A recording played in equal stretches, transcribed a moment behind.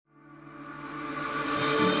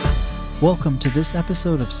Welcome to this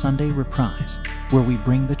episode of Sunday Reprise, where we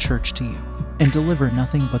bring the church to you and deliver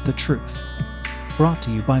nothing but the truth. Brought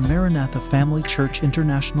to you by Maranatha Family Church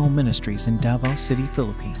International Ministries in Davao City,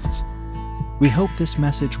 Philippines. We hope this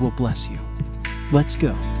message will bless you. Let's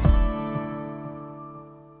go.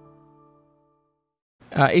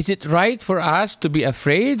 Is it right for us to be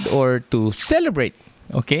afraid or to celebrate?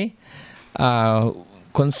 Okay,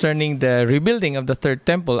 concerning the rebuilding of the third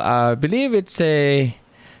temple, I believe it's a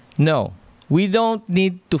no. We don't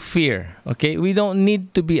need to fear. Okay, we don't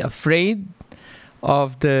need to be afraid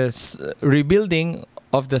of the rebuilding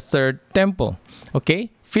of the third temple. Okay,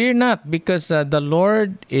 fear not, because the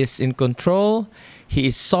Lord is in control. He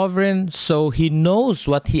is sovereign, so He knows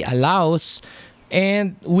what He allows,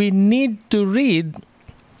 and we need to read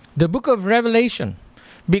the book of Revelation,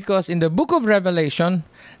 because in the book of Revelation,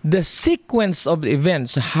 the sequence of the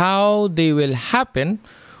events, how they will happen,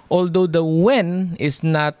 although the when is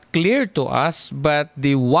not clear to us, but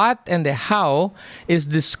the what and the how is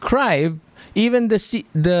described. Even the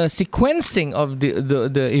sequencing of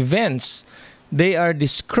the events, they are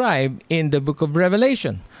described in the book of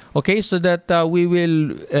Revelation. Okay, so that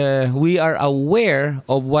we are aware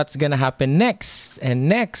of what's gonna happen next and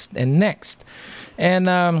next and next. And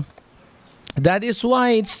that is why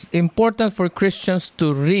it's important for Christians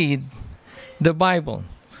to read the Bible.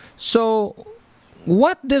 So,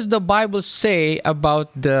 what does the Bible say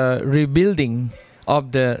about the rebuilding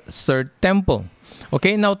of the third temple?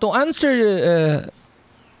 Okay, now to answer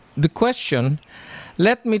the question,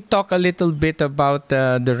 let me talk a little bit about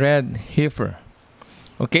the red heifer.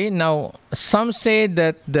 Okay, now some say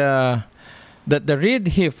that the red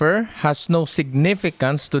heifer has no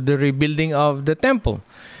significance to the rebuilding of the temple.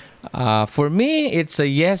 For me, it's a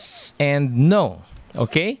yes and no.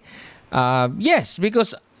 Okay, yes,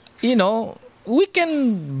 because we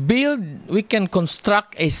can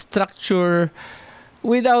construct a structure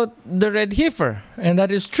without the red heifer, and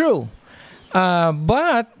that is true.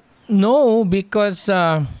 But no, because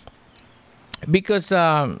the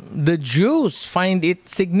Jews find it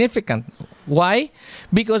significant. Why?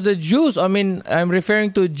 Because the Jews, I'm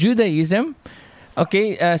referring to Judaism.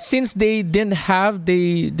 Okay, since they don't have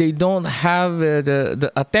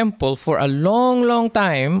a temple for a long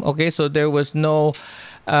time. Okay, so there was no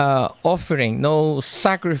offering, no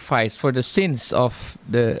sacrifice for the sins of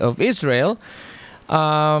Israel.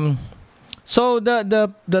 So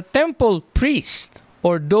the temple priest,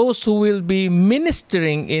 or those who will be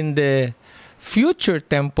ministering in the future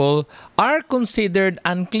temple, are considered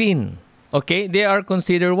unclean. Okay, they are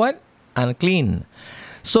considered what? Unclean.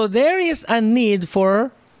 So there is a need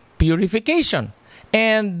for purification.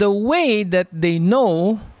 And the way that they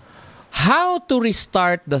know how to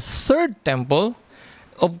restart the third temple,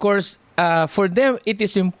 of course, for them it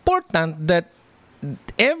is important that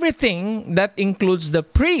everything that includes the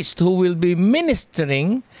priest who will be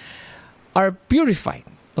ministering are purified,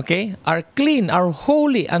 okay, are clean, are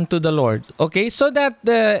holy unto the Lord, okay, so that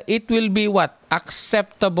it will be what?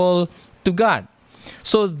 Acceptable to God.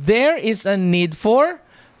 So there is a need for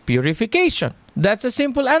purification. That's a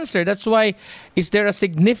simple answer. That's why, is there a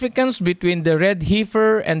significance between the red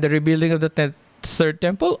heifer and the rebuilding of the third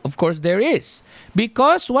temple? Of course there is.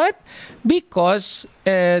 Because what? Because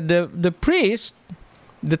the priest,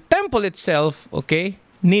 the temple itself, okay,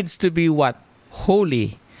 needs to be what?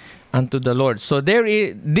 Holy unto the Lord. So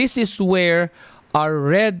this is where our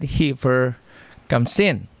red heifer comes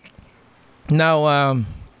in. Now,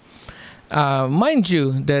 mind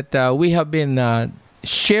you that we have been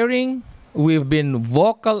sharing, we've been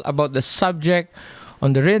vocal about the subject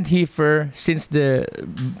on the red heifer since the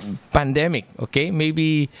pandemic, okay?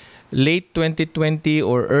 Maybe late 2020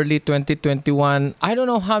 or early 2021. I don't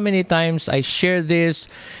know how many times I shared this.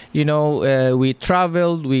 We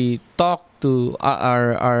traveled, we talked to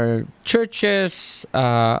our churches,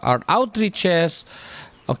 our outreaches,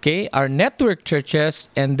 okay, our network churches,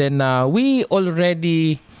 and then we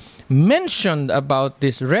already mentioned about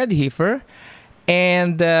this red heifer,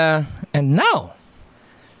 and now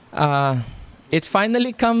it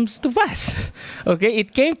finally comes to pass. Okay,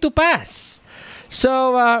 it came to pass.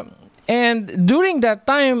 So and during that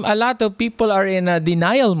time, a lot of people are in a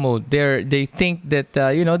denial mode. They think that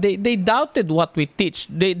they doubted what we teach.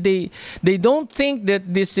 They don't think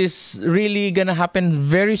that this is really gonna happen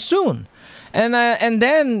very soon. And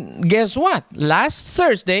then guess what? Last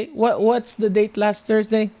Thursday, what's the date? Last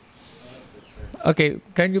Thursday. Okay,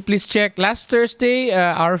 can you please check? Last Thursday,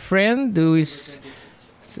 our friend who is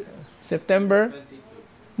September.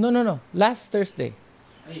 No. Last Thursday.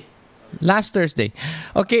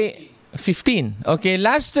 Okay, 15. Okay,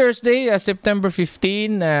 last Thursday, September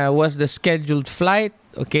 15, was the scheduled flight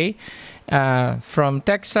okay, from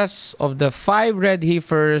Texas, of the 5 red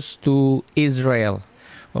heifers to Israel.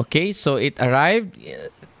 Okay, so it arrived,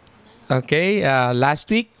 okay, last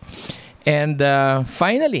week. And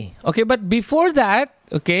finally, but before that,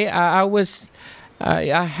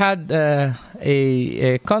 I had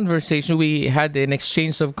a conversation. We had an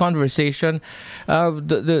exchange of conversation.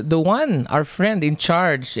 Our friend in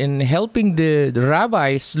charge in helping the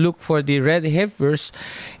rabbis look for the red heifers,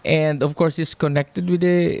 and of course, is connected with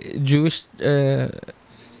the Jewish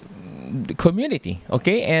community.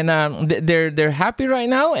 Okay, and they're happy right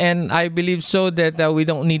now, and I believe so that we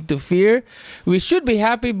don't need to fear. We should be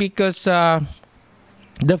happy because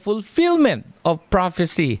the fulfillment of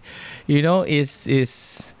prophecy,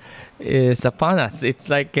 is upon us. It's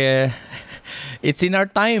like it's in our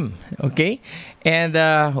time. Okay, and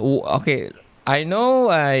I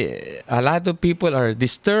know a lot of people are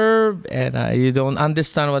disturbed, and you don't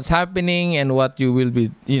understand what's happening and what you will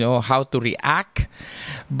be, how to react.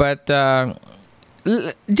 But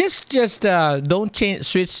just don't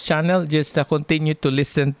switch channel. Just continue to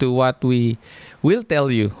listen to what we will tell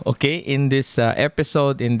you, okay, in this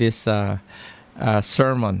episode, in this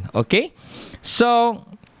sermon, okay? So,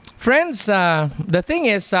 friends, the thing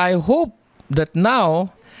is, I hope that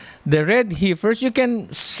now the red heifers, you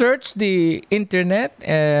can search the internet,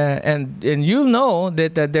 and you'll know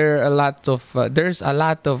that there's a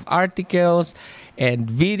lot of articles and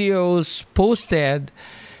videos posted,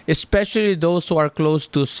 especially those who are close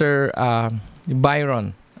to Sir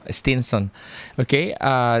Byron Stinson. Okay,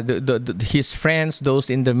 his friends, those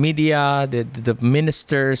in the media, the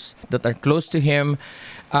ministers that are close to him,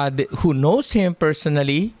 who knows him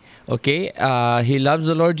personally. Okay, he loves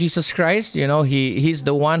the Lord Jesus Christ. He's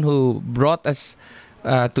the one who brought us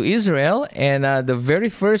to Israel, and the very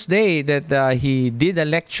first day that he did a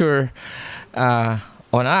lecture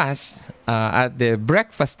on us at the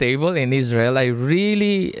breakfast table in Israel,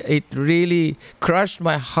 it really crushed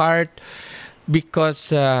my heart,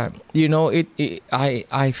 because I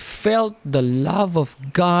felt the love of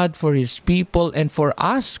God for His people and for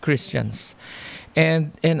us Christians,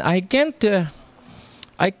 and I can't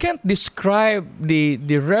describe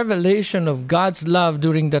the revelation of God's love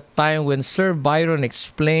during that time when Sir Byron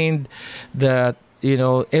explained that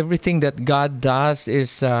everything that God does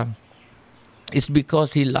is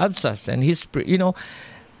because He loves us, and it's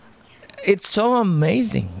so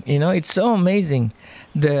amazing. It's so amazing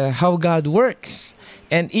how God works.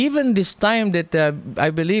 And even this time that I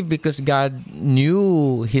believe because God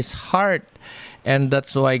knew his heart, and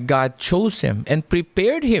that's why God chose him and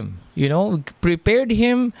prepared him. Prepared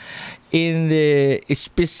him in the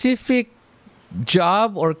specific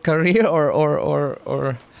job or career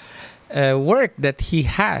or work that he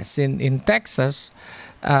has in Texas,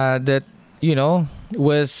 that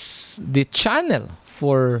was the channel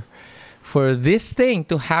for this thing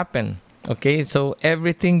to happen. Okay, so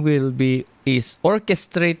everything is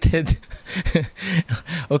orchestrated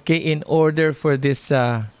okay, in order for this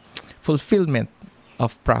fulfillment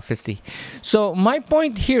of prophecy. So my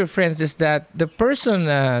point here, friends, is that the person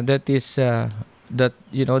that is the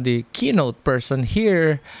keynote person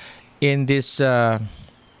here in this red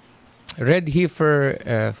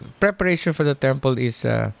heifer preparation for the temple is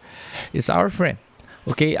our friend.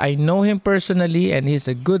 Okay, I know him personally, and he's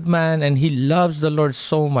a good man, and he loves the Lord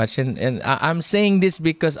so much. And I'm saying this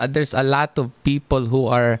because there's a lot of people who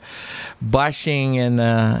are bashing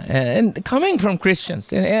and coming from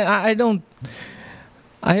Christians, and I don't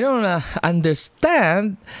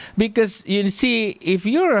understand, because you see, if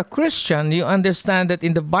you're a Christian, you understand that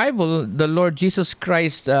in the Bible, the Lord Jesus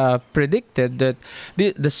Christ predicted that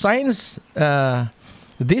the signs.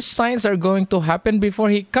 These signs are going to happen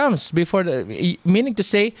before he comes, meaning to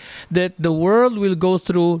say that the world will go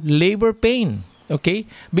through labor pain, okay?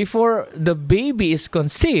 Before the baby is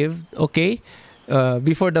conceived, okay?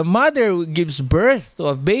 Before the mother gives birth to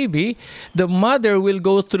a baby, the mother will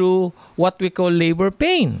go through what we call labor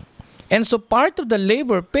pain. And so part of the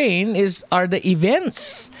labor pain are the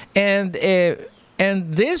events. And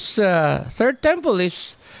this third temple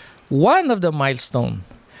is one of the milestones.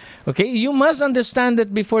 Okay, you must understand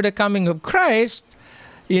that before the coming of Christ,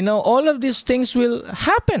 all of these things will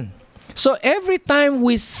happen. So every time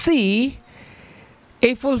we see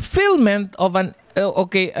a fulfillment of a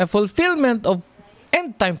fulfillment of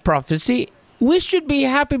end time prophecy, we should be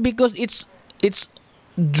happy because it's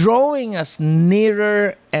drawing us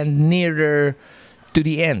nearer and nearer to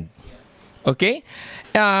the end. Okay,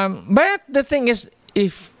 but the thing is,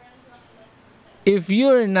 if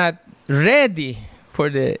you're not ready for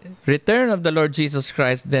the return of the Lord Jesus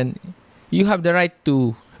Christ, then you have the right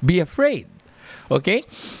to be afraid. Okay?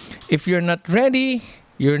 If you're not ready,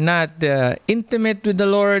 you're not intimate with the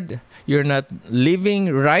Lord, you're not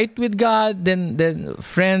living right with God, then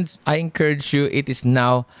friends, I encourage you, it is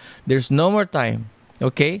now. There's no more time.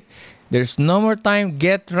 Okay? There's no more time.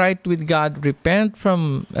 Get right with God. Repent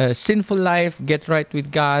from sinful life. Get right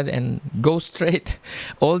with God and go straight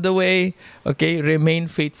all the way. Okay? Remain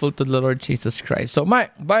faithful to the Lord Jesus Christ. So,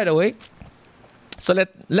 by the way, so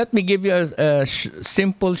let me give you a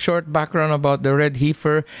simple, short background about the red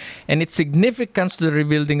heifer and its significance to the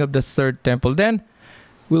rebuilding of the third temple. Then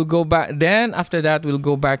we'll go back. Then after that, we'll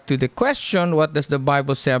go back to the question: what does the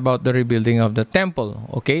Bible say about the rebuilding of the temple?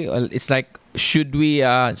 Okay, it's like, should we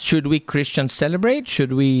Christians celebrate?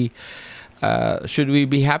 Should we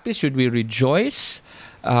be happy? Should we rejoice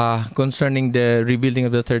concerning the rebuilding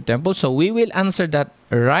of the third temple? So we will answer that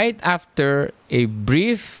right after a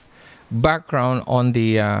brief background on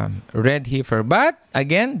the red heifer. But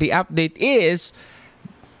again, the update is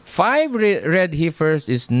 5 red heifers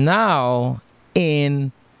is now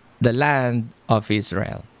in the land of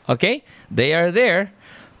Israel. Okay? They are there.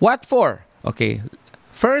 What for? Okay.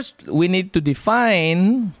 First, we need to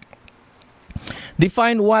define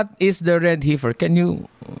what is the red heifer. Can you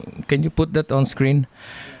put that on screen?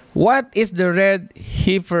 What is the red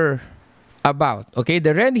heifer about? Okay,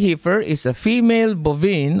 the red heifer is a female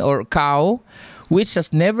bovine or cow which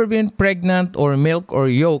has never been pregnant or milk or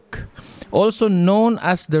yolk. Also known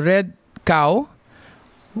as the red cow,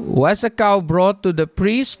 was a cow brought to the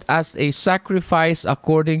priest as a sacrifice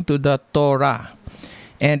according to the Torah,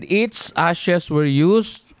 and its ashes were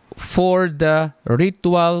used for the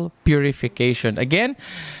ritual purification. Again,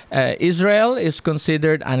 Israel is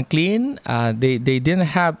considered unclean. They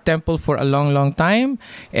didn't have temple for a long time,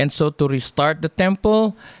 and so to restart the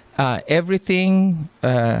temple, everything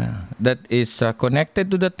that is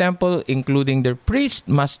connected to the temple, including the priest,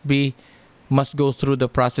 must go through the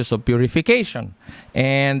process of purification.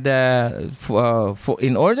 And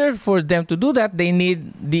in order for them to do that, they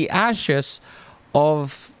need the ashes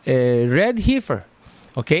of a red heifer.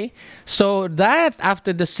 Okay, so that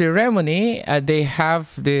after the ceremony, they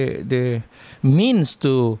have the means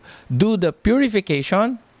to do the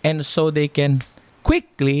purification, and so they can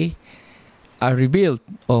quickly rebuild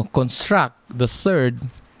or construct the third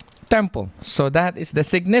temple. So that is the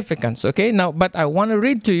significance. Okay, now, but I want to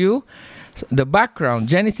read to you the background.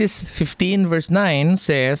 Genesis 15 verse 9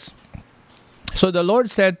 says, "So the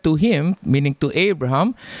Lord said to him," meaning to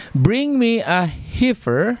Abraham, "Bring me a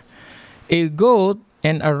heifer, a goat,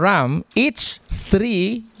 and a ram, each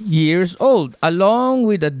 3 years old, along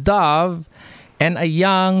with a dove and a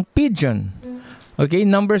young pigeon." Okay,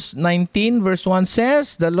 Numbers 19 verse 1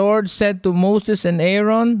 says, "The Lord said to Moses and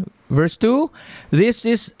Aaron," verse 2, "This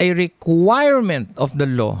is a requirement of the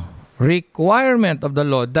law." Requirement of the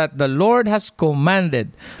law that the Lord has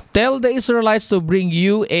commanded. "Tell the Israelites to bring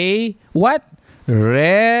you a" what?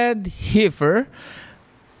 "Red heifer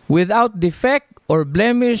without defect or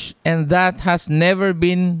blemish, and that has never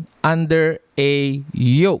been under a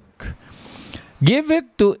yoke. Give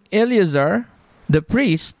it to Eleazar the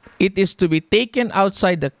priest. It is to be taken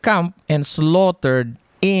outside the camp and slaughtered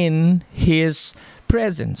in his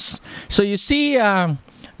presence." So you see,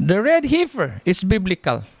 the red heifer is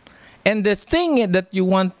biblical. And the thing that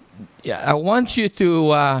I want you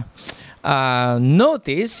to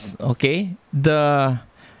notice, okay,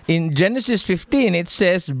 in Genesis 15, it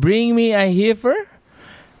says, "Bring me a heifer,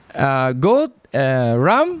 goat,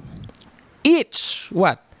 ram, each,"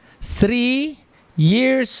 what? 3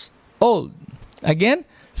 years old. Again,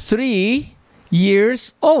 3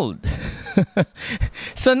 years old.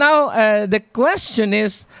 So now the question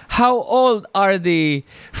is, how old are the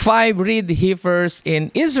 5 red heifers in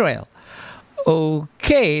Israel?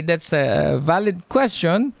 Okay, that's a valid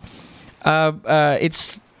question.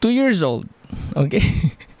 It's 2 years old. Okay.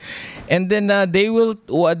 And then they will,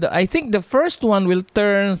 I think the first one will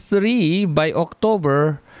turn 3 by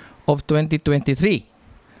October of 2023.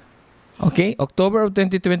 Okay, October of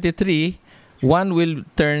 2023, one will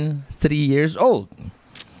turn 3 years old.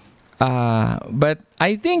 But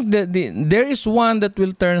I think that there is one that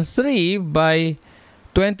will turn 3 by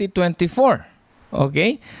 2024.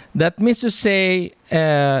 Okay, that means to say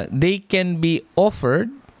they can be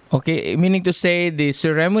offered. Okay, meaning to say the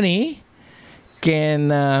ceremony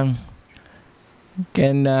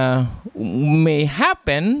may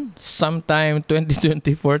happen sometime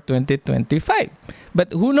 2024, 2025.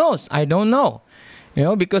 But who knows? I don't know.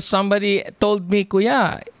 Because somebody told me,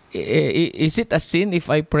 "Kuya, is it a sin if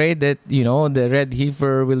I pray that, the red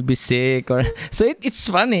heifer will be sick?" Or so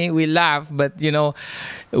it's funny, we laugh, but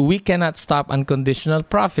we cannot stop unconditional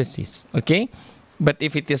prophecies. Okay? But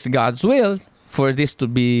if it is God's will for this to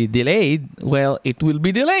be delayed, well, it will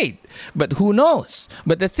be delayed. But who knows?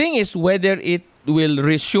 But the thing is whether it will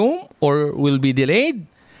resume or will be delayed,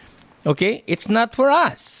 okay, it's not for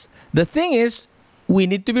us. The thing is, we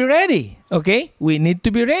need to be ready, okay? We need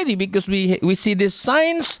to be ready because we see these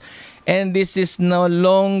signs, and this is no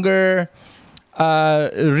longer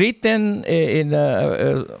written in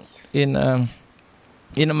a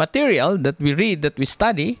material that we read, that we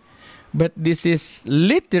study, but this is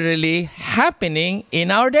literally happening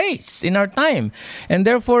in our days, in our time. And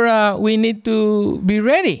therefore, we need to be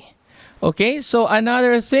ready. Okay, so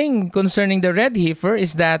another thing concerning the red heifer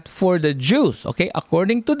is that for the Jews, okay,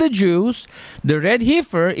 according to the Jews, the red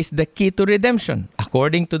heifer is the key to redemption,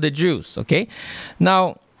 according to the Jews, okay?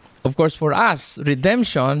 Now, of course, for us,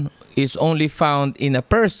 redemption is only found in a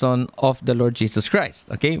person of the Lord Jesus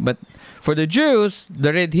Christ, okay? But for the Jews,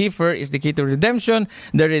 the red heifer is the key to redemption.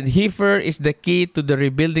 The red heifer is the key to the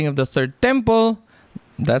rebuilding of the third temple.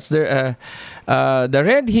 That's the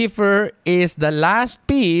red heifer is the last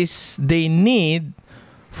piece they need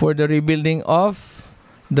for the rebuilding of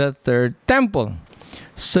the third temple.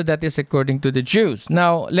 So that is according to the Jews.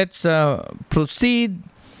 Now let's proceed.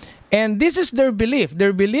 And this is their belief.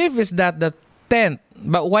 Their belief is that the tenth.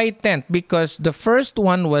 But why tenth? Because the first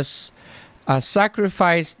one was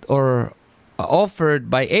sacrificed or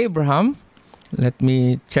offered by Abraham. Let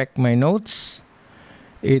me check my notes.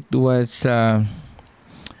 It was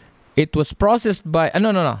processed by...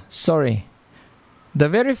 sorry. The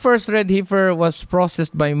very first red heifer was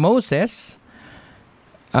processed by Moses.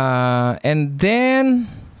 And then...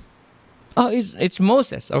 it's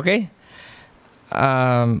Moses, okay?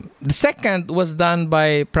 The second was done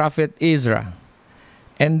by Prophet Ezra.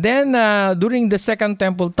 And then during the Second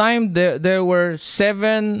Temple time, there were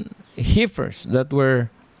 7 heifers that were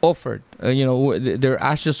offered. Their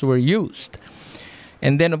ashes were used.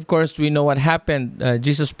 And then, of course, we know what happened.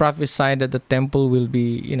 Jesus prophesied that the temple will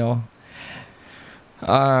be,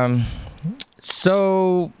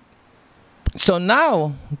 So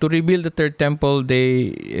now, to rebuild the third temple,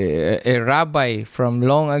 a rabbi from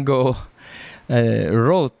long ago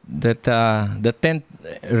wrote that the 10th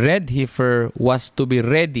red heifer was to be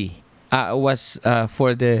ready,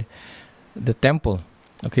 for the temple.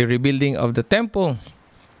 Okay, rebuilding of the temple.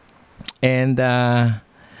 And...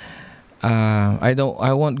 I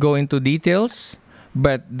won't go into details,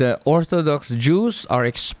 but the Orthodox Jews are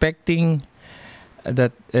expecting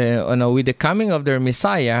that with the coming of their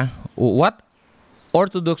Messiah. What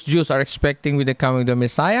Orthodox Jews are expecting with the coming of the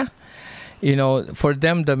Messiah? For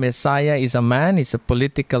them, the Messiah is a man, he's a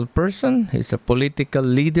political person, he's a political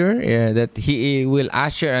leader, that he will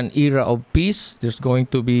usher an era of peace. There's going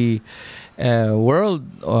to be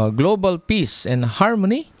global peace and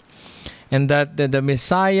harmony. And that the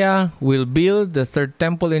Messiah will build the third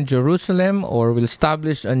temple in Jerusalem, or will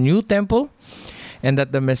establish a new temple. And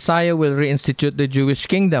that the Messiah will reinstitute the Jewish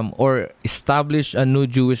kingdom, or establish a new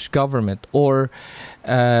Jewish government. Or,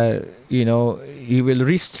 he will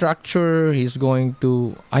restructure, he's going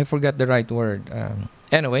to... I forgot the right word.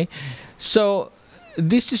 Anyway, so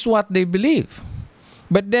this is what they believe.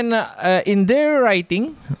 But then in their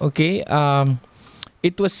writing, okay...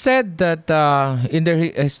 it was said that in the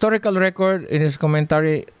historical record, in his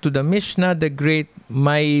commentary to the Mishnah, the great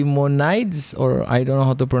Maimonides, or I don't know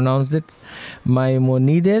how to pronounce it,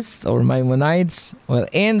 Maimonides or Maimonides,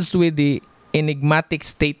 ends with the enigmatic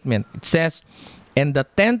statement. It says, "And the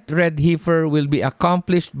 10th red heifer will be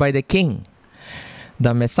accomplished by the King,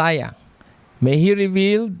 the Messiah. May he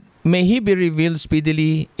be revealed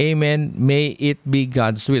speedily. Amen. May it be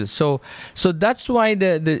God's will." So that's why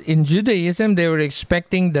in Judaism they were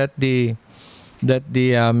expecting that the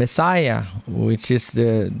Messiah, which is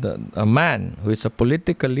a man who is a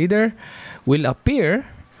political leader, will appear.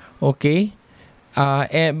 Okay,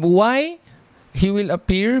 and why he will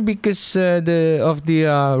appear? Because of the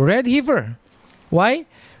red heifer. Why?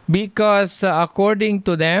 Because according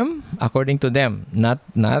to them, not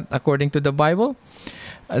according to the Bible,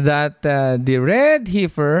 that the red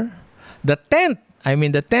heifer, the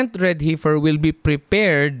 10th red heifer will be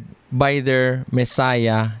prepared by their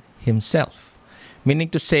Messiah himself. Meaning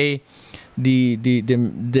to say, the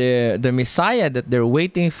Messiah that they're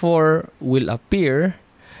waiting for will appear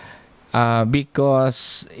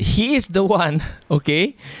because he is the one,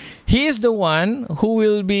 okay? He is the one who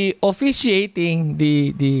will be officiating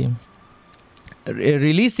the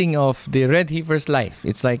releasing of the red heifer's life.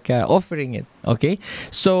 It's like offering it, okay?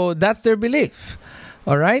 So that's their belief.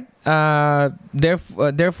 All right.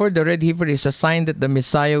 Therefore, the red heifer is a sign that the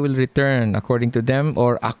Messiah will return, according to them,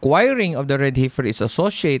 or acquiring of the red heifer is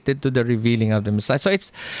associated to the revealing of the Messiah. So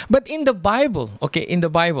it's, but in the Bible, okay,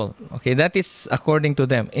 that is according to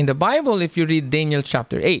them. In the Bible, if you read Daniel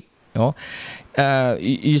chapter 8,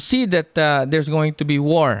 you see that there's going to be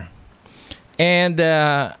war. And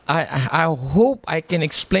I hope I can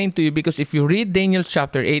explain to you, because if you read Daniel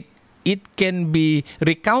chapter 8, it can be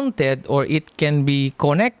recounted or it can be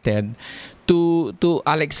connected to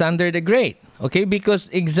Alexander the Great. Okay, because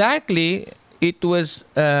exactly it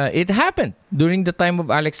happened during the time of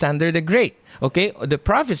Alexander the Great. Okay, the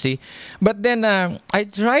prophecy. But then I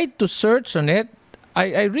tried to search on it.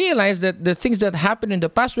 I realized that the things that happened in the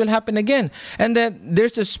past will happen again, and that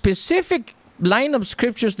there's a specific line of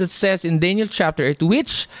scriptures that says in Daniel chapter 8,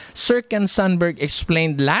 which Sir Ken Sandberg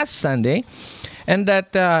explained last Sunday, and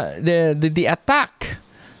that the attack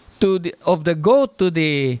of the goat to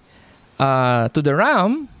the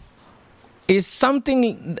ram is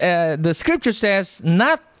something the scripture says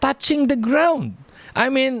not touching the ground. I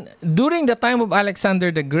mean, during the time of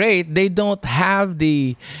Alexander the Great, they don't have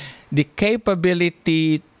the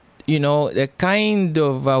capability, the kind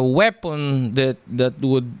of weapon that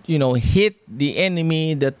would, hit the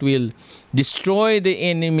enemy, that will destroy the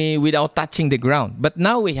enemy without touching the ground. But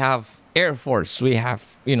now we have Air Force, we have,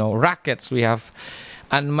 rockets, we have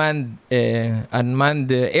unmanned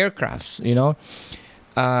aircrafts,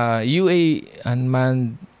 UA,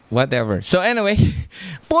 unmanned, whatever. So anyway,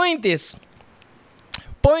 point is,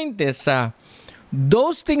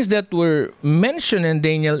 those things that were mentioned in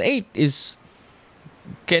Daniel 8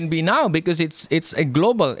 can be now, because it's a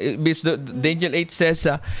global. Daniel 8 says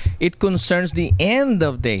it concerns the end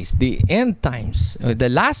of days, the end times, the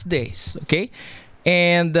last days. Okay,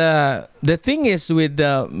 and the thing is with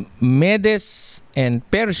Medes and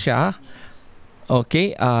Persia.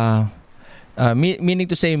 Okay, meaning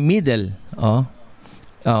to say middle.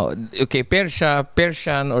 Okay,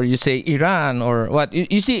 Persian, or you say Iran, or what?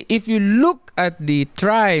 You see, if you look at the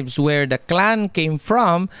tribes where the clan came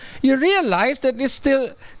from, you realize that it's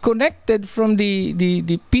still connected from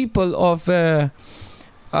the people of the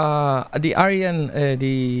Aryan,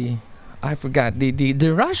 I forgot,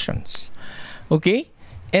 the Russians. Okay,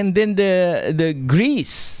 and then the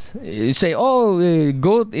Greece. You say,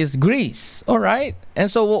 goat is Greece. All right,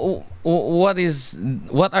 and so what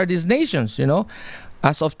are these nations?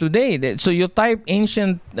 As of today, so you type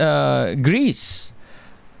ancient Greece.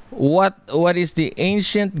 What is the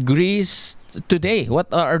ancient Greece today?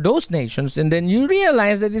 What are those nations? And then you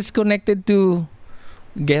realize that it's connected to,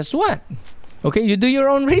 guess what? Okay, you do your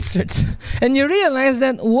own research, and you realize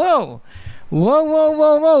that whoa,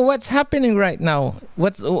 what's happening right now?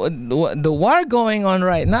 What's the war going on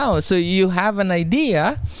right now? So you have an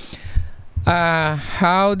idea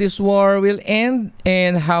how this war will end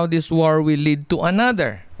and how this war will lead to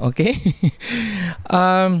another. Okay.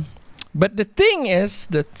 But the thing is,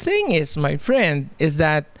 my friend, is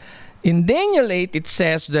that in Daniel 8 it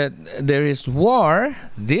says that there is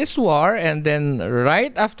this war, and then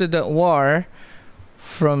right after the war,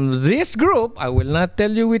 from this group, I will not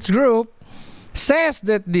tell you which group, says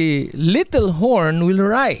that the little horn will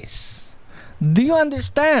rise. Do you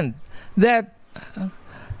understand that?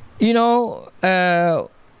 The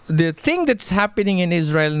thing that's happening in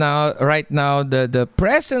Israel right now, the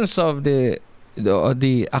presence of the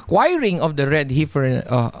acquiring of the red heifer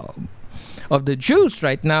of the Jews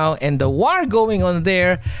right now, and the war going on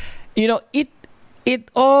there, it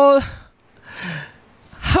all.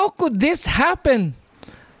 How could this happen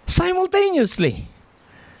simultaneously?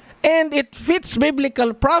 And it fits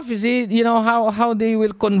biblical prophecy. How they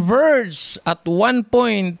will converge at one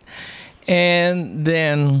point. And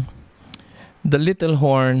then the little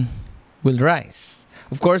horn will rise.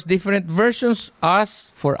 Of course, different versions.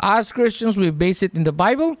 For us Christians, we base it in the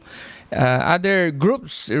Bible. Other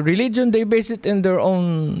groups, religion, they base it in their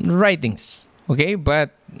own writings. Okay,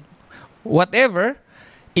 but whatever,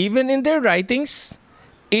 even in their writings,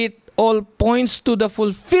 it all points to the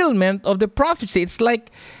fulfillment of the prophecy. It's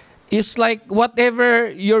like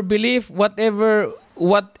whatever your belief, whatever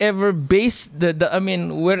base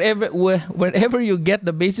wherever you get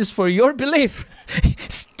the basis for your belief,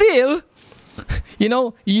 still,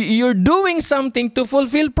 you're doing something to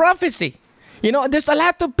fulfill prophecy. There's a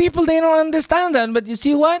lot of people, they don't understand that, but you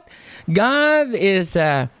see what? God is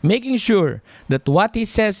making sure that what He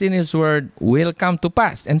says in His Word will come to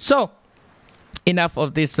pass. And so, enough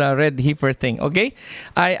of this red heifer thing, okay?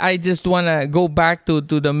 I just want to go back to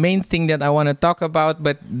the main thing that I want to talk about.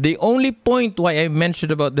 But the only point why I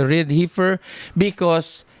mentioned about the red heifer,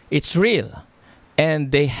 because it's real.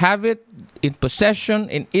 and they have it in possession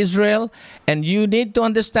in Israel. And you need to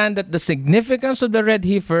understand that the significance of the red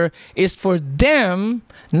heifer is for them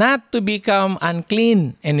not to become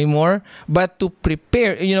unclean anymore, but to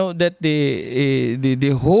prepare, that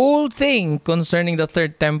the whole thing concerning the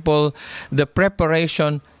third temple, the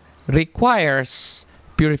preparation requires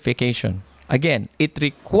purification. Again, it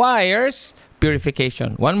requires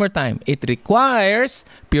purification. One more time. It requires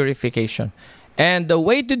purification. And the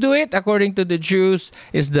way to do it, according to the Jews,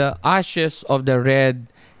 is the ashes of the red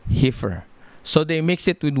heifer. So they mix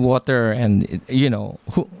it with water and,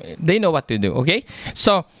 they know what to do, okay?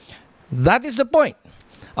 So that is the point.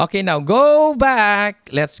 Okay, now go back.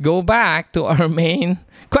 Let's go back to our main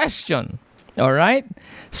question. All right?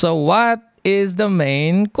 So what is the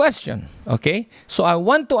main question? Okay, so I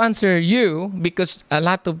want to answer you because a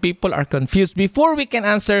lot of people are confused. Before we can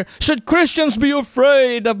answer, should Christians be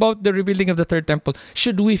afraid about the rebuilding of the third temple?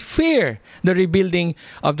 Should we fear the rebuilding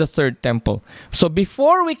of the third temple? So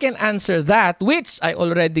before we can answer that, which I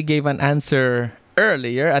already gave an answer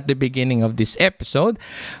earlier at the beginning of this episode,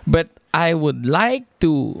 but I would like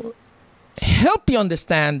to help you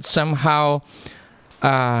understand somehow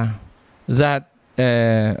that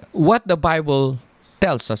what the Bible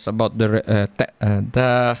tells us about the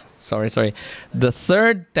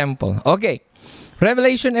third temple. Okay,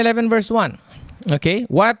 Revelation 11 verse 1. Okay,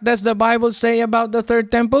 what does the Bible say about the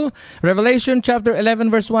third temple? Revelation chapter 11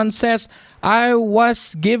 verse 1 says, I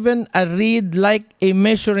was given a reed like a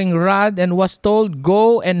measuring rod and was told,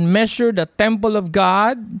 go and measure the temple of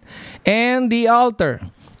God and the altar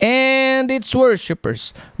and its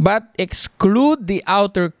worshippers, but exclude the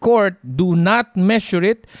outer court. Do not measure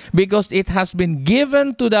it, because it has been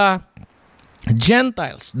given to the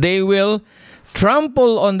Gentiles. They will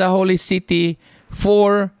trample on the holy city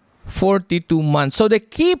for 42 months. So the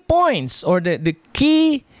key points or the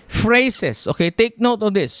key phrases, okay, take note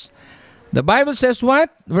of this. The Bible says what?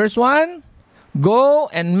 Verse 1, go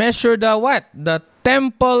and measure the what? The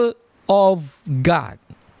temple of God.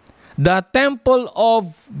 The temple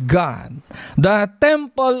of God. The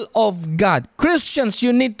temple of God. Christians,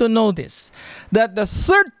 you need to know this. That the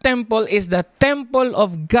third temple is the temple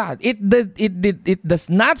of God. It does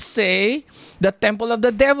not say the temple of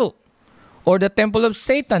the devil or the temple of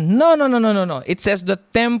Satan. No. It says the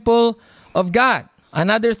temple of God.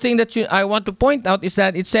 Another thing that I want to point out is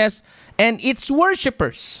that it says, and its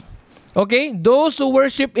worshippers. Okay? Those who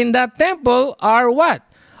worship in that temple are what?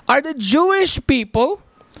 Are the Jewish people,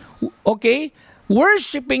 okay,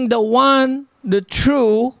 worshiping the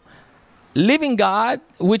true living God,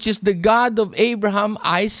 which is the God of Abraham,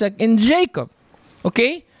 Isaac, and Jacob.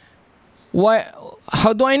 Okay? Why?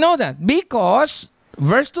 How do I know that? Because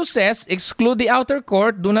verse 2 says, exclude the outer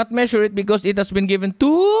court, do not measure it, because it has been given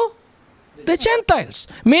to the Gentiles.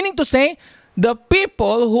 Meaning to say, the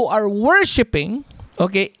people who are worshiping,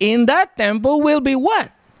 okay, in that temple will be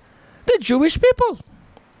what? The Jewish people.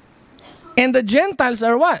 And the Gentiles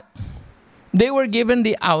are what? They were given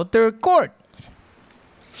the outer court.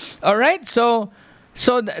 All right? So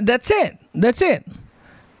that's it. That's it.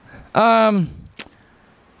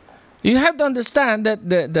 You have to understand that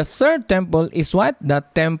the third temple is what? The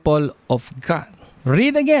temple of God.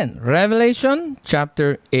 Read again. Revelation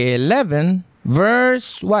chapter 11,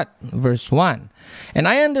 verse what? Verse 1. And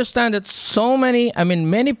I understand that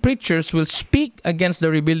many preachers will speak against the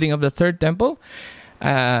rebuilding of the third temple.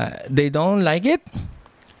 They don't like it.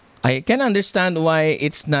 I can understand why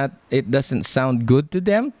it doesn't sound good to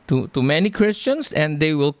them, to many Christians, and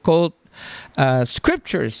they will quote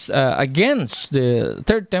scriptures against the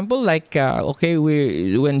third temple, like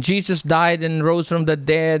when Jesus died and rose from the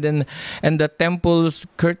dead, and the temple's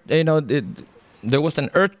there was an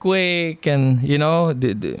earthquake, and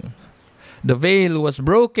the veil was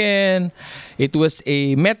broken. It was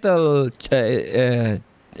a metal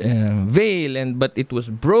veil, but it was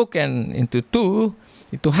broken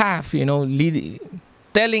into half,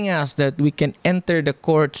 telling us that we can enter the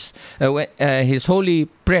courts, His holy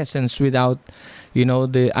presence without,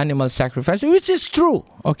 the animal sacrifice, which is true,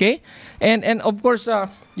 okay? And of course,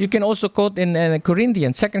 you can also quote in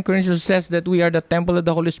Corinthians. 2 Corinthians says that we are the temple of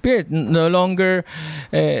the Holy Spirit. No longer,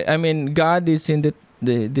 God is in the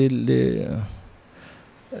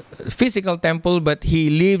physical temple, but He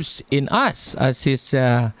lives in us as His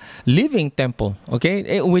living temple,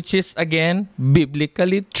 okay? Which is, again,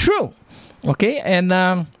 biblically true. Okay, and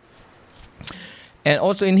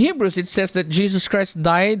also in Hebrews it says that Jesus Christ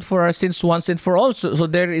died for our sins once and for all. So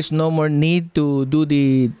there is no more need to do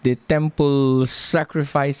the temple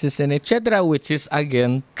sacrifices and etc., which is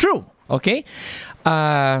again true. Okay,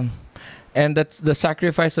 and that the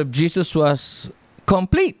sacrifice of Jesus was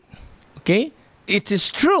complete. Okay, it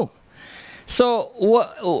is true. So,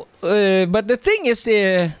 but the thing is,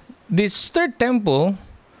 this third temple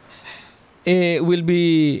will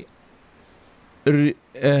be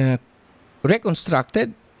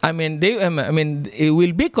reconstructed. I mean, it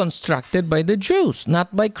will be constructed by the Jews,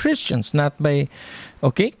 not by Christians, not by.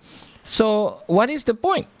 Okay, so what is the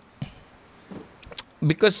point?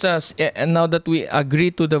 Because now that we agree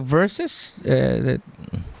to the verses,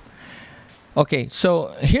 okay.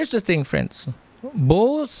 So here's the thing, friends.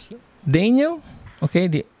 Both Daniel,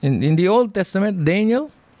 okay, in the Old Testament, Daniel,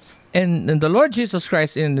 and the Lord Jesus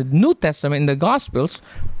Christ in the New Testament, in the Gospels,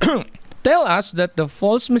 tell us that the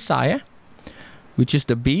false Messiah, which is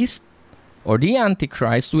the beast or the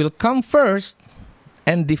Antichrist, will come first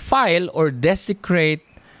and defile or desecrate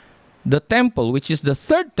the temple, which is the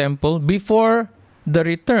third temple, before the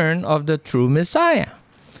return of the true Messiah.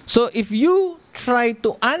 So if you try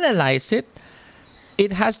to analyze it,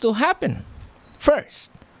 it has to happen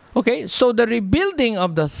first. Okay, so the rebuilding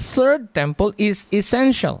of the third temple is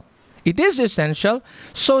essential. It is essential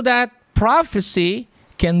so that prophecy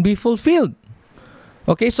can be fulfilled.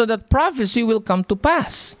 Okay, so that prophecy will come to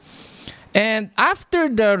pass. And after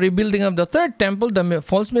the rebuilding of the third temple, the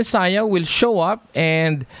false Messiah will show up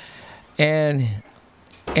and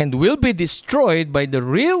will be destroyed by the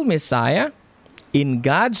real Messiah in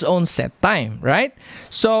God's own set time, right?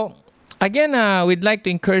 So, again, we'd like to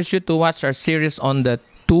encourage you to watch our series on the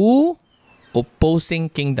two opposing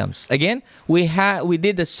kingdoms. Again, we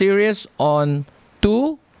did a series on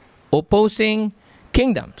two opposing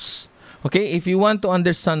kingdoms. Okay, if you want to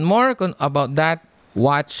understand more about that,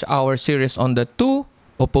 watch our series on the two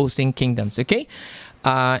opposing kingdoms. Okay,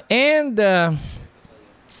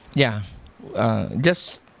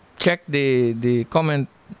 just check the comment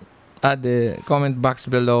the comment box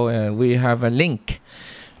below. We have a link.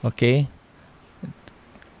 Okay,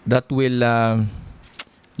 that will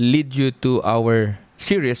lead you to our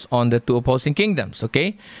series on the two opposing kingdoms.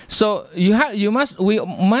 Okay, so we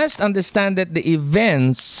must understand that the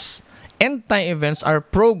end time events are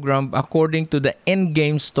programmed according to the end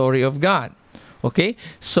game story of God. Okay,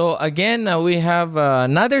 so again, we have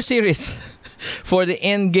another series for the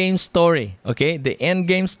end game story. Okay, the end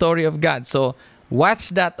game story of God. So watch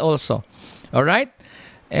that also. All right,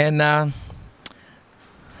 and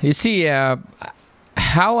you see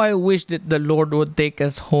how I wish that the Lord would take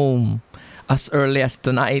us home as early as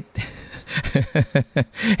tonight.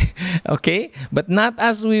 Okay, but not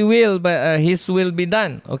as we will, but His will be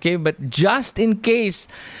done. Okay, but just in case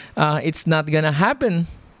it's not gonna happen,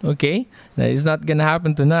 okay, it's not gonna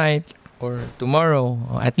happen tonight or tomorrow.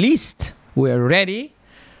 At least we are ready,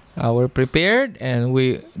 we're prepared, and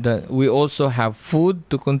we also have food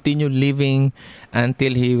to continue living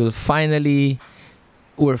until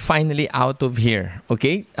we're finally out of here.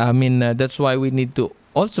 Okay, I mean that's why we need to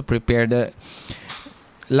also prepare. The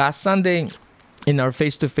last Sunday in our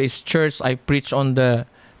face-to-face church, I preached on the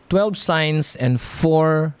 12 signs and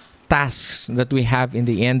 4 tasks that we have in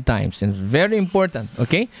the end times, and it's very important.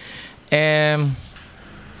 Okay,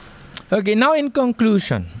 okay. Now, in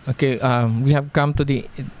conclusion, okay, we have come to the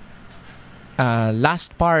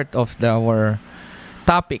last part of our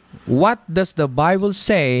topic. What does the Bible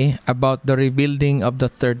say about the rebuilding of the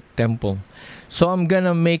third temple? So I'm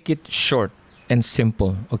gonna make it short and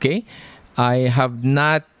simple. Okay, I have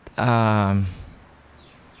not the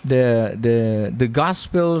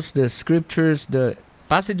Gospels, the scriptures, the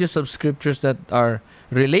passages of scriptures that are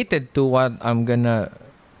related to what I'm gonna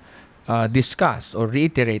discuss or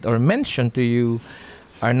reiterate or mention to you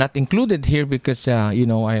are not included here because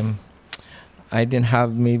I didn't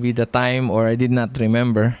have maybe the time, or I did not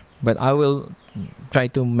remember, but I will try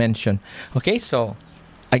to mention. Okay, so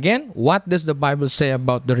again, what does the Bible say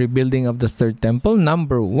about the rebuilding of the third temple?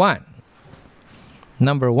 Number one,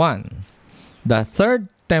 the third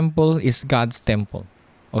temple is God's temple.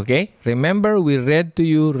 Okay, remember we read to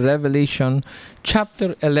you Revelation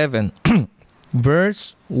chapter 11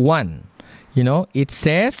 verse 1. It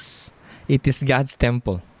says it is God's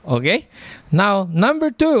temple. Okay, now number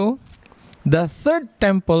 2, the third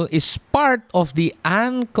temple is part of the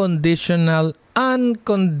unconditional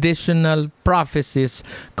prophecies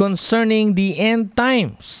concerning the end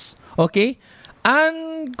times. Okay,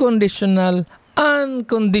 unconditional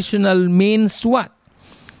means what?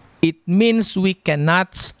 It means we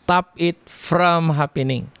cannot stop it from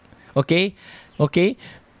happening. Okay?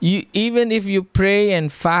 Even if you pray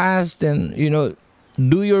and fast and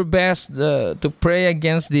do your best to pray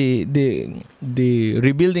against the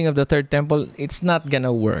rebuilding of the third temple, it's not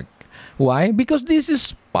gonna work. Why? Because this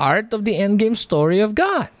is part of the endgame story of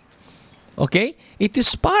God. Okay? It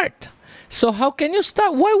is part. So how can you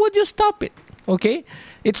stop? Why would you stop it? Okay?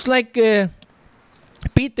 It's like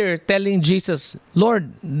Peter telling Jesus,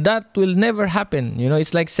 Lord, that will never happen. You know,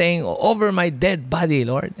 it's like saying, over my dead body,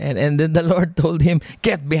 Lord. And then the Lord told him,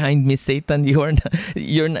 get behind me, Satan. You're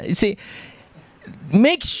not. See,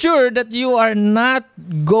 make sure that you are not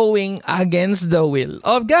going against the will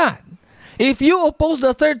of God. If you oppose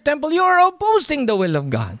the third temple, you are opposing the will of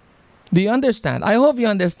God. Do you understand? I hope you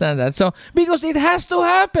understand that. So, because it has to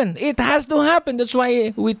happen. It has to happen. That's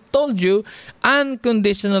why we told you,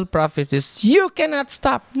 unconditional prophecies. You cannot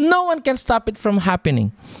stop. No one can stop it from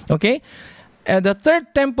happening. Okay? The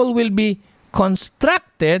third temple will be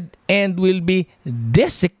constructed and will be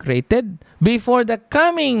desecrated before the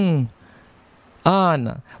coming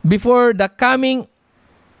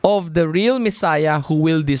of the real Messiah, who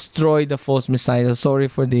will destroy the false Messiah. Sorry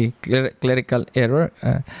for the clerical error,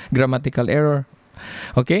 grammatical error.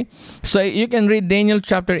 Okay? So you can read Daniel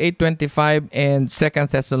chapter 8:25 and 2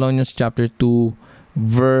 Thessalonians chapter 2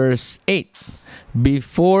 verse 8.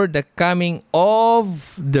 Before the coming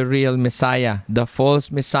of the real Messiah, the false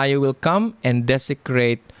Messiah will come and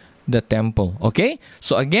desecrate the temple. Okay?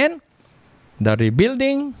 So again, the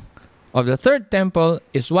rebuilding of the third temple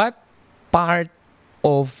is what? Part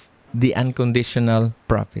of the unconditional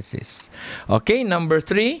prophecies. Okay, number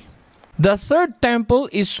 3. The third temple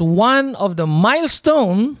is one of the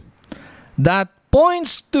milestone that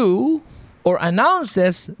points to or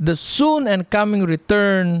announces the soon and coming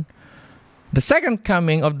return, the second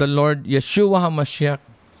coming of the Lord Yeshua HaMashiach,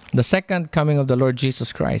 the second coming of the Lord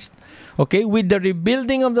Jesus Christ. Okay, with the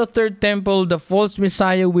rebuilding of the third temple, the false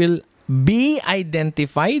Messiah will be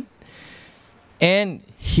identified, and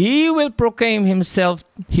he will proclaim himself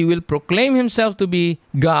to be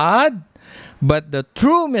God, but the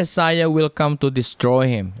true Messiah will come to destroy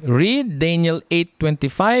him. Read Daniel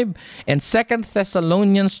 8:25 and 2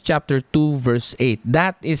 Thessalonians chapter 2 verse 8.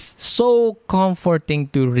 That is so comforting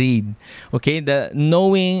to read. Okay,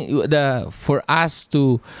 for us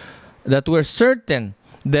that we're certain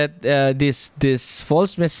that this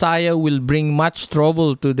false Messiah will bring much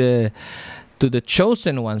trouble to the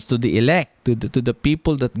chosen ones, to the elect, to the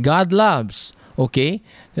people that God loves. Okay,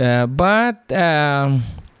 but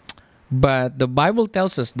the Bible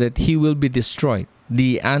tells us that he will be destroyed.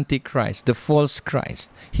 The Antichrist, the false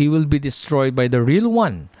Christ, he will be destroyed by the real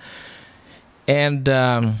one. And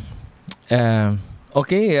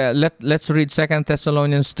let's read 2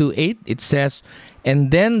 Thessalonians 2:8. It says,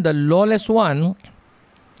 "And then the lawless one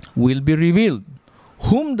will be revealed,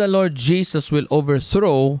 whom the Lord Jesus will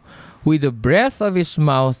overthrow with the breath of his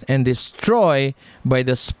mouth and destroy by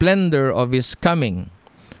the splendor of his coming."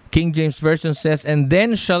 King James Version says, "And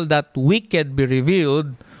then shall that wicked be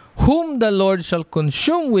revealed, whom the Lord shall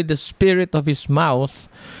consume with the spirit of his mouth,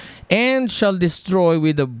 and shall destroy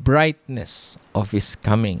with the brightness of his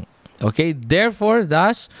coming." Okay, therefore,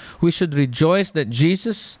 thus, we should rejoice that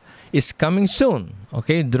Jesus is coming soon.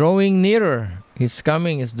 Okay, drawing nearer. His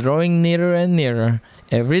coming is drawing nearer and nearer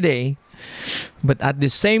every day. But at the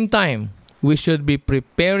same time, we should be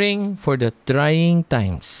preparing for the trying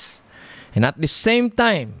times. And at the same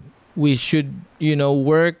time, we should,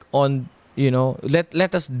 work on,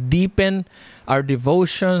 let us deepen our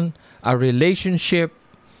devotion, our relationship,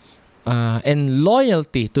 and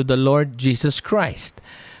loyalty to the Lord Jesus Christ.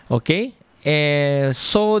 Okay?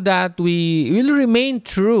 So that we will remain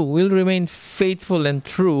true, will remain faithful and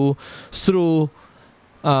true through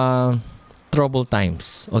troubled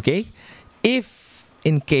times. Okay? If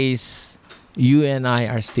in case you and I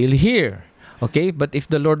are still here. Okay? But if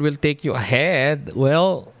the Lord will take you ahead,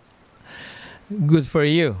 well, good for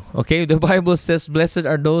you. Okay? The Bible says, blessed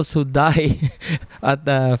are those who die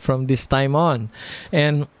from this time on.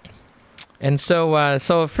 And so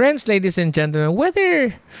friends, ladies and gentlemen,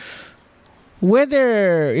 whether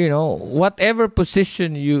whatever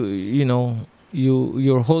position you're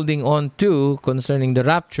holding on to concerning the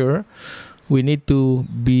rapture, we need to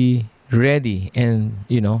be ready. And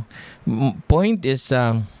the point is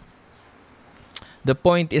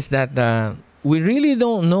that we really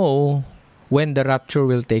don't know when the rapture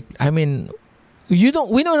will take. I mean, we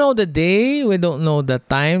don't know the day, we don't know the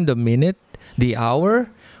time, the minute, the hour.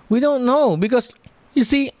 We don't know, because you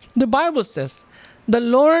see, the Bible says, the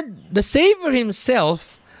Lord, the Savior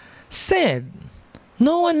himself said,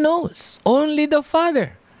 no one knows, only the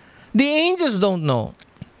Father. The angels don't know.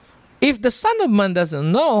 If the Son of Man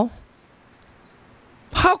doesn't know,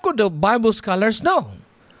 how could the Bible scholars know?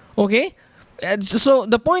 Okay? So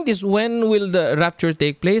the point is, when will the rapture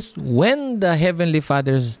take place? When the Heavenly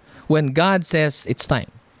Fathers, when God says it's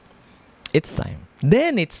time. It's time.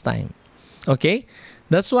 Then it's time. Okay?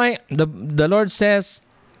 That's why the Lord says,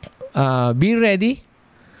 be ready,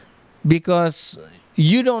 because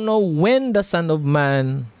you don't know when the Son of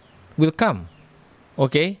Man will come.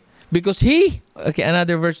 Okay? Because he, okay,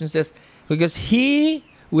 another version says, because he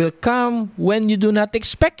will come when you do not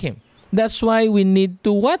expect him. That's why we need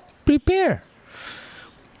to what? Prepare.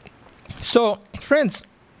 So, friends,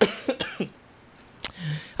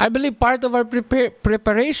 I believe part of our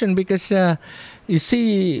preparation, because you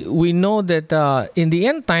see, we know that in the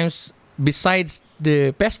end times, besides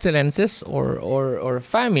the pestilences or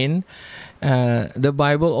famine, the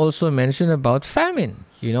Bible also mentioned about famine.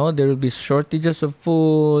 You know, there will be shortages of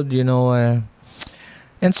food, you know,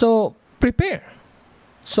 and so prepare.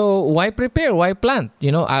 So why prepare? Why plant?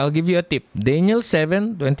 You know, I'll give you a tip. Daniel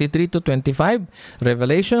 7:23-25,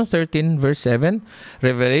 Revelation 13 verse 7,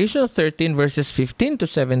 Revelation 13 verses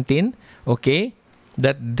 15-17, okay,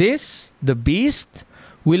 that the beast,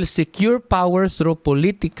 will secure power through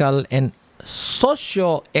political and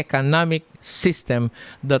socio-economic system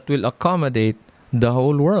that will accommodate the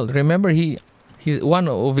whole world. Remember, he one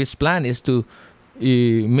of his plan is to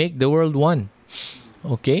make the world one.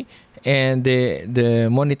 Okay? And the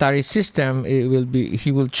monetary system,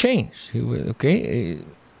 he will change. He will, okay?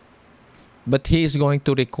 But he is going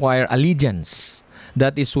to require allegiance.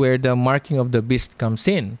 That is where the marking of the beast comes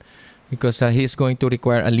in, because he is going to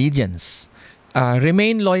require allegiance.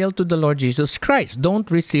 Remain loyal to the Lord Jesus Christ. Don't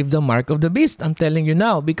receive the mark of the beast. I'm telling you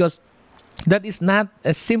now, because that is not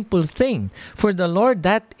a simple thing. For the Lord,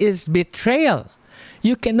 that is betrayal.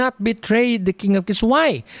 You cannot betray the King of Kings.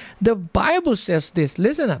 Why? The Bible says this.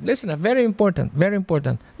 Listen up. Very important. Very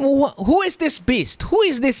important. Who is this beast? Who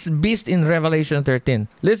is this beast in Revelation 13?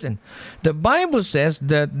 Listen. The Bible says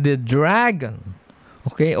that the dragon,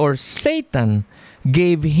 okay, or Satan,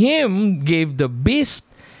 gave the beast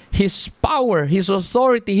his power, his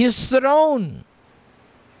authority, his throne.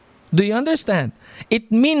 Do you understand?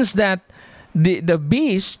 It means that the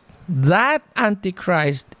beast, that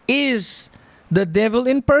Antichrist, is the devil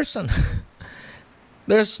in person.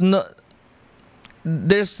 There's no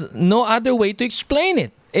other way to explain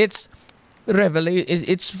it. It's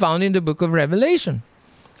found in the book of Revelation.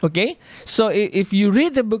 Okay? So if you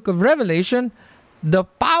read the book of Revelation, the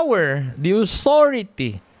power, the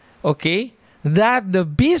authority, okay, that the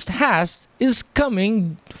beast has is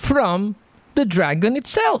coming from the dragon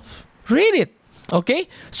itself. Read it. Okay?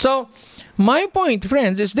 So my point,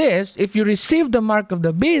 friends, is this: if you receive the mark of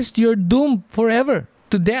the beast, you're doomed forever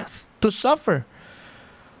to death, to suffer.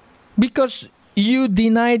 Because you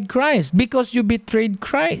denied Christ, because you betrayed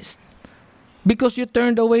Christ, because you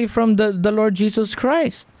turned away from the Lord Jesus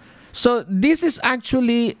Christ. So this is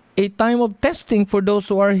actually a time of testing for those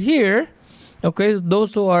who are here, okay,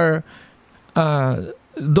 those who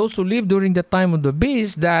live during the time of the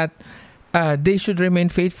beast, that they should remain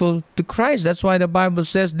faithful to Christ. That's why the Bible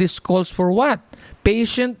says this calls for what?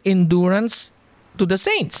 Patient endurance to the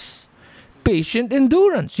saints. Patient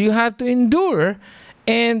endurance. You have to endure,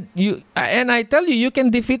 and I tell you, you can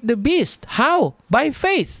defeat the beast. How? By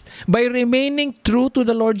faith, by remaining true to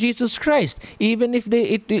the Lord Jesus Christ, even if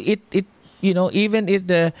it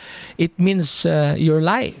means your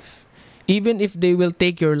life. Even if they will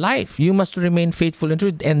take your life, you must remain faithful and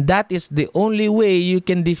true. And that is the only way you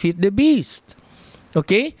can defeat the beast.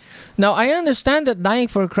 Okay? Now, I understand that dying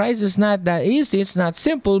for Christ is not that easy. It's not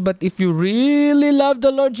simple. But if you really love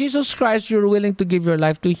the Lord Jesus Christ, you're willing to give your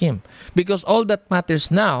life to Him. Because all that matters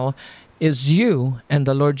now is you and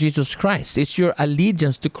the Lord Jesus Christ. It's your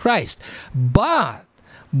allegiance to Christ. But,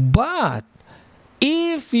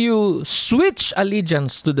 if you switch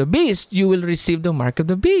allegiance to the beast, you will receive the mark of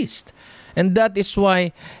the beast. And that is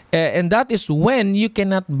why, and that is when you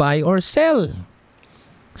cannot buy or sell.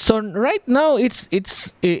 So right now,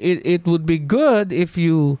 it would be good if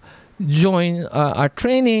you join our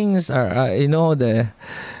trainings, the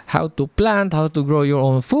how to plant, how to grow your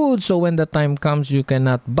own food. So when the time comes, you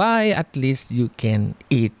cannot buy, at least you can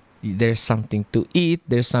eat. There's something to eat.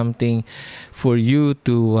 There's something for you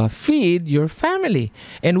to feed your family.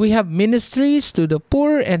 And we have ministries to the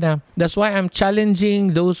poor. And that's why I'm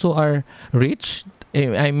challenging those who are rich.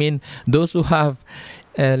 I mean, those who have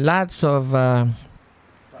lots of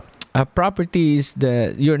properties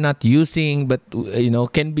that you're not using, but,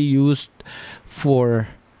 can be used for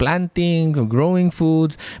planting, for growing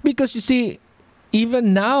foods. Because you see,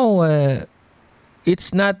 even now,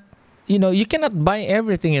 it's not, you cannot buy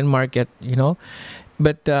everything in market,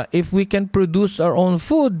 But if we can produce our own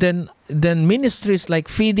food, then ministries like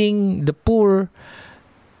feeding the poor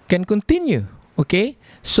can continue. Okay?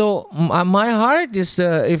 So my heart is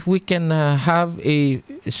if we can have a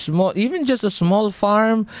small, even just a small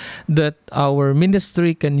farm that our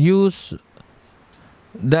ministry can use,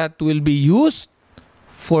 that will be used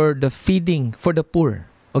for the feeding, for the poor.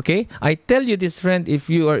 Okay? I tell you this, friend, if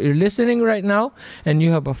you're listening right now and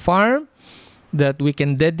you have a farm that we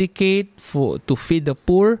can dedicate to feed the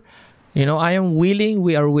poor, we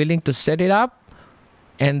are willing to set it up,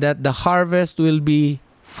 and that the harvest will be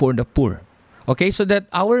for the poor. Okay, so that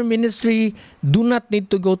our ministry do not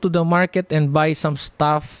need to go to the market and buy some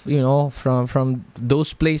stuff, from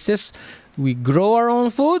those places. We grow our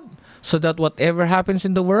own food so that whatever happens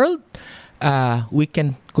in the world, we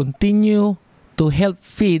can continue to help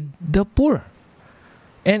feed the poor.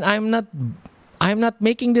 And I'm not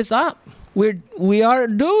making this up. We are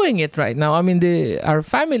doing it right now. I mean, our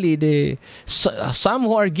family, some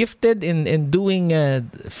who are gifted in doing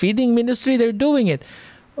feeding ministry, they're doing it.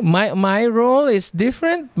 My role is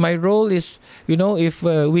different. My role is, if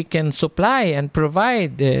we can supply and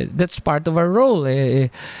provide, that's part of our role.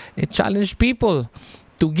 Challenge people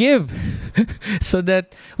to give so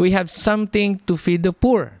that we have something to feed the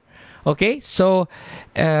poor. Okay, so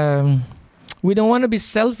we don't want to be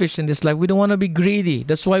selfish in this life. We don't want to be greedy.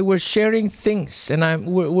 That's why we're sharing things, and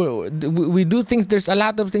we do things. There's a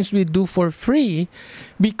lot of things we do for free,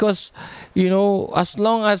 because as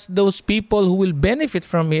long as those people who will benefit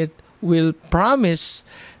from it will promise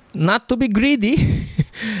not to be greedy,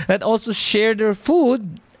 and also share their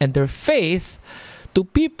food and their faith to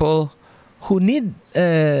people who need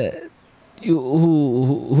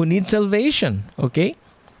who need salvation. Okay,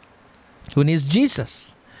 who needs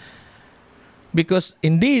Jesus. Because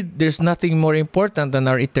indeed, there's nothing more important than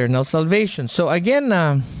our eternal salvation. So again,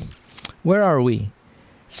 where are we?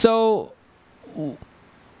 So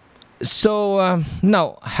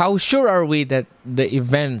now, how sure are we that the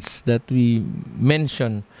events that we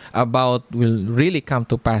mention about will really come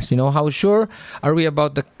to pass? How sure are we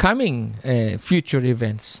about the coming future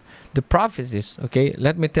events, the prophecies? Okay,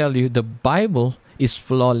 let me tell you, the Bible is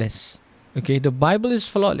flawless. Okay, the Bible is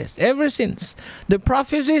flawless ever since. The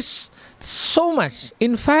prophecies, so much.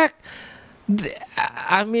 In fact,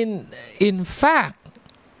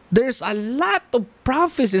 there's a lot of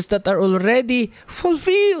prophecies that are already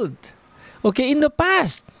fulfilled. Okay, in the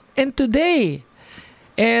past and today,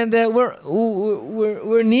 and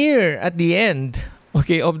we're near at the end.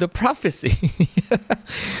 Okay, of the prophecy,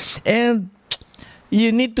 and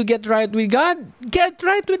you need to get right with God. Get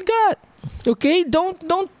right with God. Okay,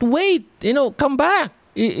 don't wait. Come back.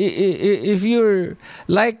 If you're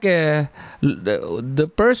like the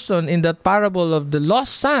person in that parable of the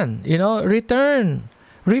lost son, return,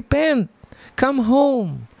 repent, come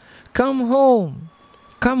home, come home,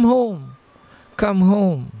 come home, come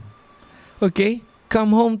home. Okay,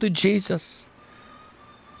 come home to Jesus.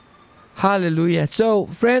 Hallelujah. So,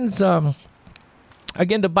 friends,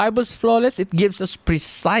 again, the Bible's flawless. It gives us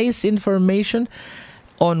precise information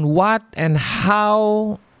on what and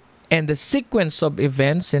how, and the sequence of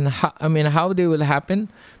events, and how they will happen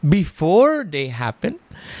before they happen,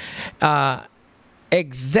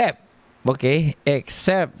 except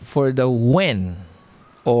for the when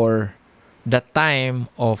or the time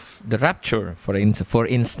of the rapture, for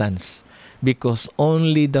instance, because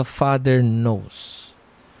only the Father knows.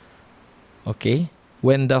 Okay,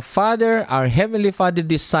 when the Father, our Heavenly Father,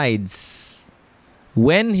 decides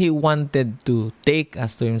when He wanted to take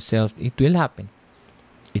us to Himself, it will happen.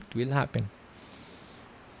 It will happen.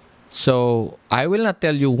 So, I will not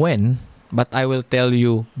tell you when, but I will tell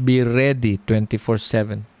you, be ready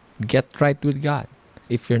 24/7. Get right with God.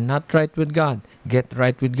 If you're not right with God, get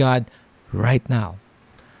right with God right now.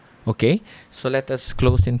 Okay? So let us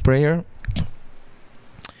close in prayer.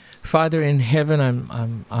 Father in heaven,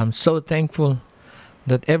 I'm so thankful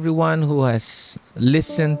that everyone who has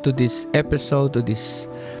listened to this episode, to this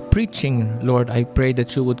preaching, Lord, I pray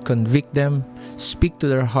that you would convict them, speak to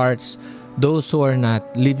their hearts. Those who are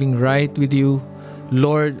not living right with you,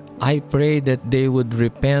 Lord, I pray that they would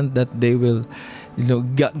repent, that they will,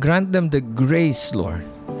 grant them the grace, Lord.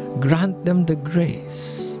 Grant them the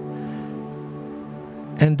grace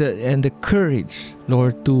and the courage,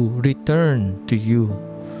 Lord, to return to you,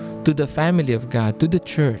 to the family of God, to the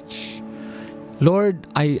church. Lord,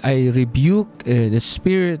 I rebuke the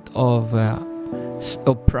spirit of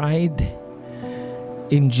pride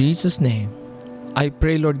in Jesus' name. I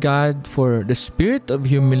pray, Lord God, for the spirit of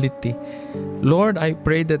humility. Lord, I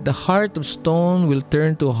pray that the heart of stone will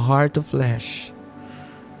turn to a heart of flesh.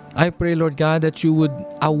 I pray, Lord God, that you would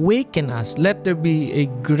awaken us. Let there be a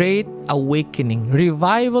great awakening,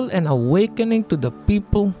 revival and awakening to the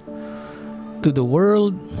people, to the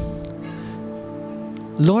world.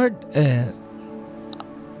 Lord,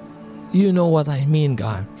 you know what I mean,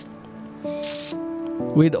 God.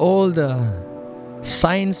 With all the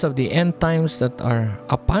signs of the end times that are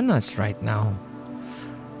upon us right now,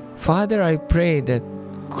 Father, I pray that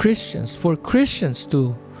for Christians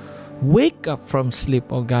to wake up from sleep,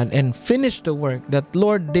 oh God, and finish the work, that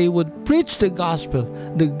Lord, they would preach the gospel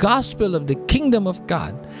of the kingdom of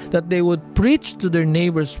God, that they would preach to their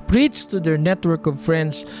neighbors, preach to their network of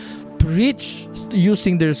friends, preach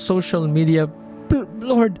using their social media,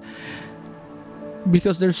 Lord,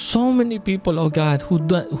 because there's so many people, oh God, who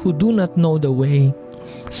do not know the way.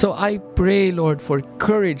 So I pray, Lord, for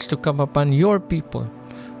courage to come upon your people,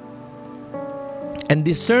 and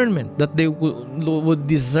discernment, that they would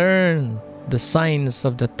discern the signs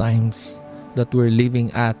of the times that we're living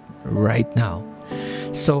at right now.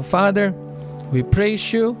 So, Father, we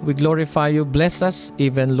praise you, we glorify you, bless us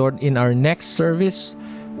even, Lord, in our next service.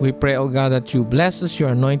 We pray, oh God, that you bless us,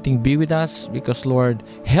 your anointing be with us, because, Lord,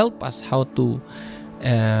 help us how to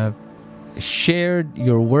share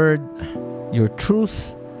your word, your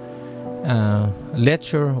truth.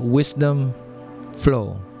 Let your wisdom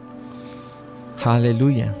flow.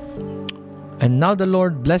 Hallelujah. And now the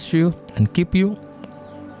Lord bless you and keep you.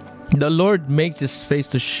 The Lord makes his face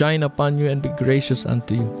to shine upon you and be gracious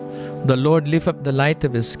unto you. The Lord lift up the light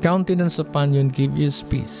of his countenance upon you and give you his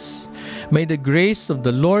peace. May the grace of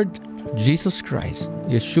the Lord Jesus Christ,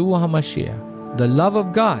 Yeshua HaMashiach, the love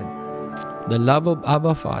of God, the love of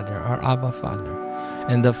Abba Father, our Abba Father,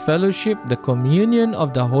 and the fellowship, the communion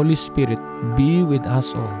of the Holy Spirit be with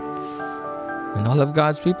us all. And all of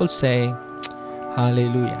God's people say,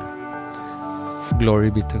 Hallelujah.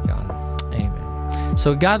 Glory be to God. Amen.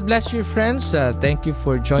 So God bless you, friends. Thank you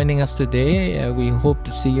for joining us today. We hope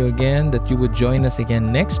to see you again, that you would join us again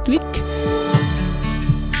next week.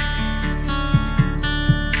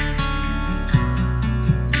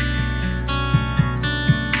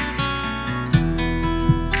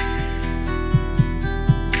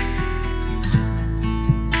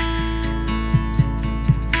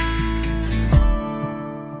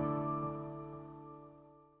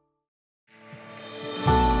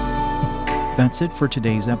 That's it for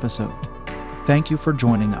today's episode. Thank you for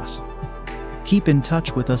joining us. Keep in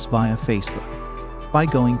touch with us via Facebook by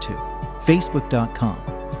going to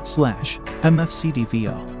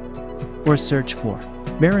facebook.com/MFCDVO or search for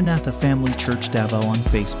Maranatha Family Church Davao on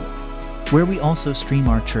Facebook, where we also stream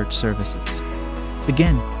our church services.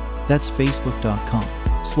 Again, that's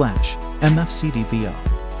facebook.com/MFCDVO.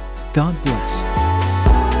 God bless.